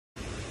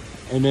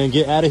and then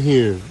get out of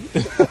here.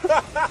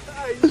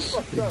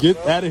 Get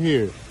out of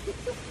here.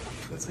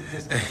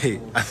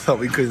 Hey, I thought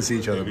we couldn't see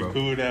each other, bro. We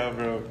cool now,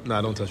 bro.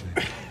 Nah, don't touch me.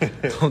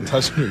 Don't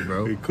touch me,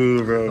 bro. We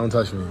cool, bro. Don't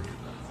touch me.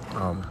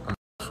 I'm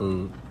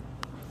food.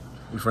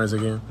 We friends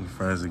again? We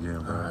friends again,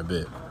 bro. All right,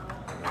 bet.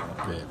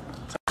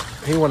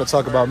 He want to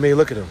talk about me.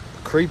 Look at him.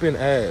 Creeping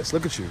ass.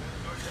 Look at you.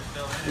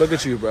 Look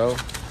at you, bro.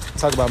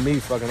 Talk about me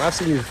fucking. I've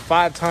seen you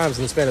 5 times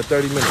in the span of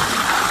 30 minutes.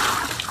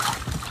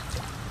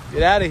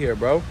 Get out of here,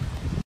 bro.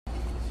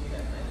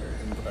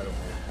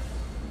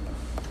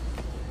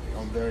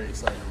 I'm very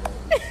excited, bro.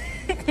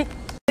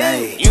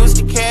 Hey. Used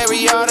to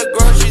carry all the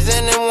groceries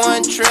in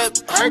one trip.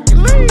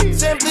 Hercules.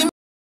 Simply.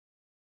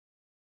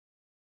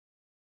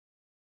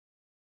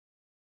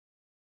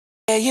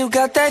 Yeah, you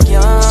got that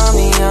yum,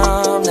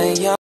 that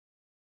yum.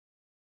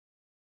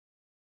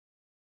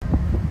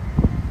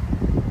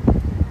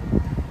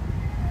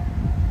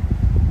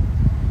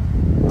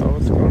 Oh,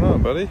 what's going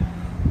on, buddy?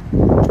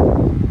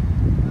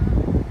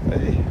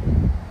 Hey.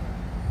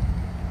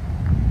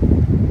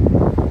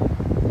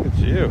 Look at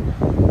you.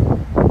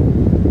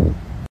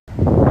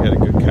 You got a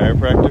good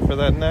chiropractor for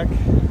that neck?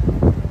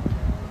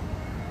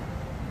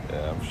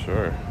 Yeah, I'm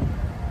sure.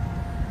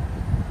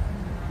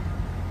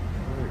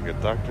 You're a good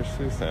Dr.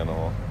 Seuss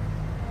animal.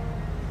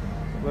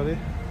 Buddy?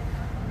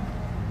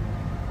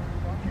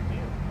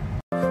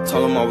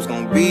 Told him I was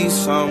gonna be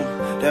something.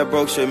 That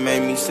broke shit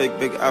made me sick,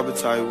 big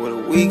appetite with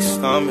a weak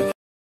stomach.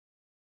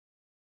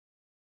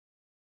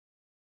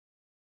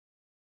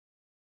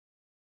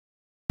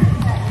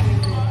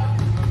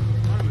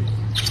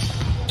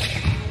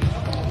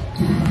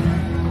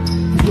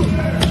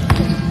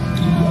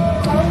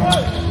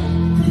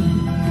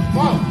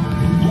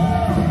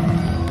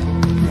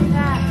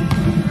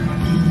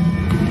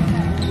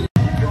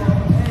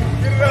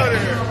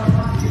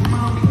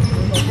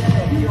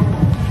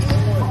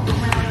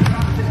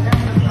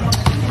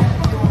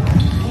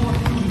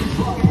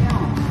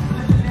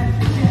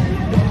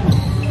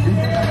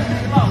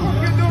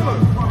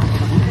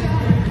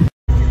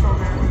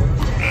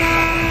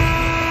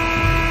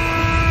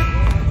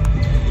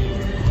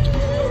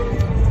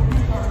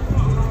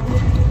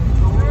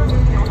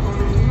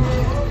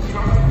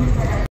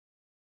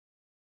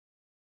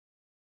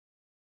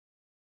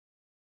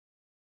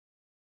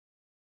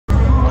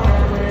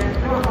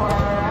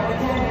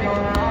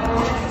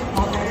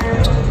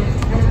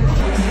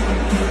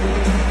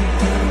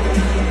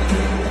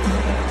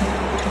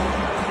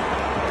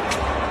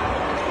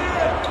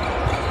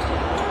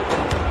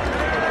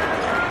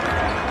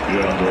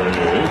 Deandre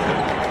Ayton.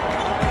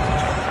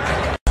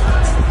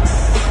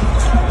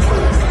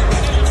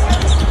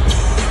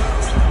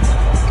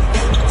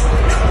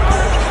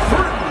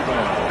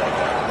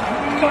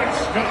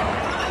 Nice guy.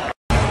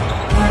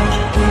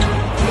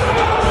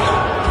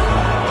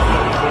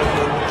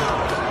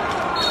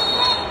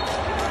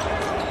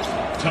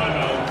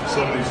 Timeout,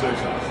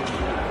 76ers.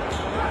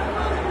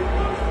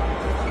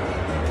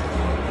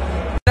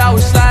 I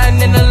was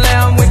sliding in the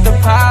lamb with the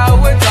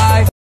power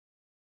glide.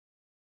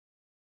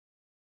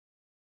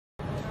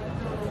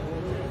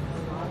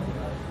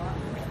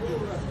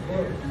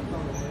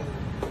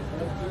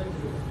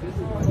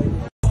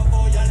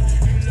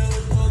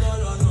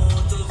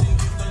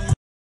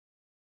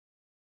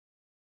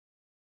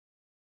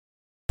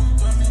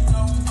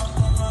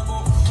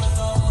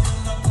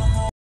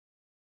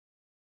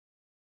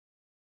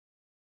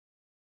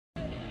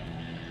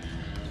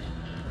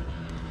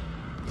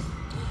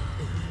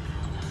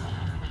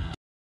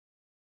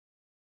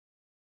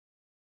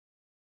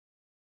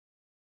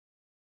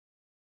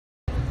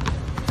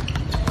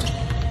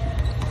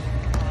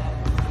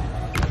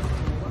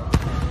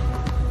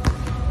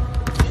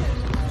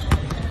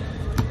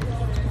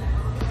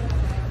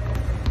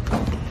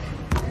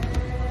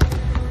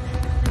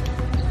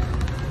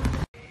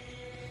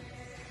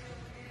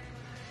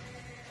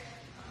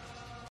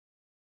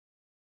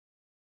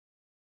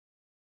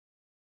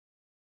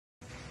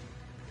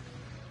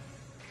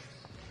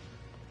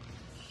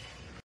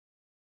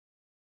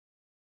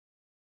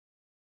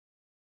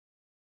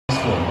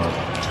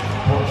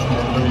 Ports on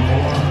 34,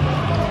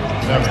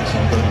 Mavericks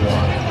on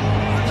 31.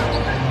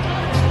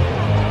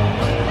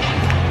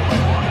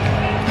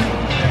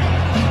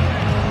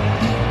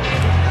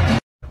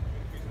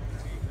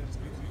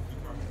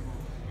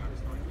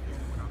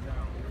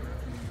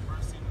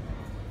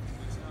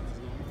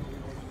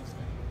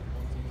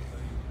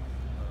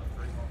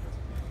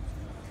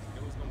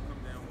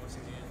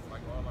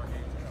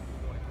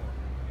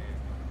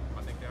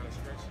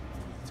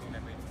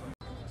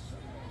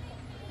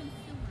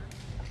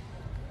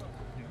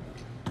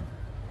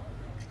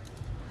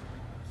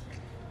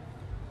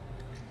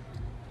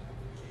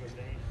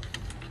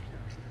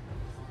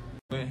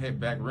 Hit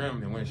back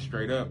rim and went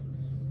straight up.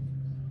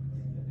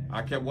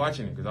 I kept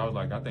watching it because I was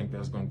like, I think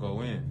that's gonna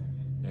go in,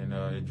 and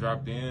it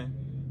dropped in.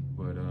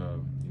 But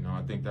you know,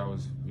 I think that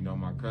was, you know,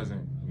 my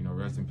cousin, you know,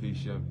 rest in peace,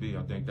 Chef B.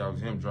 I think that was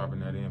him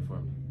dropping that in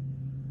for me.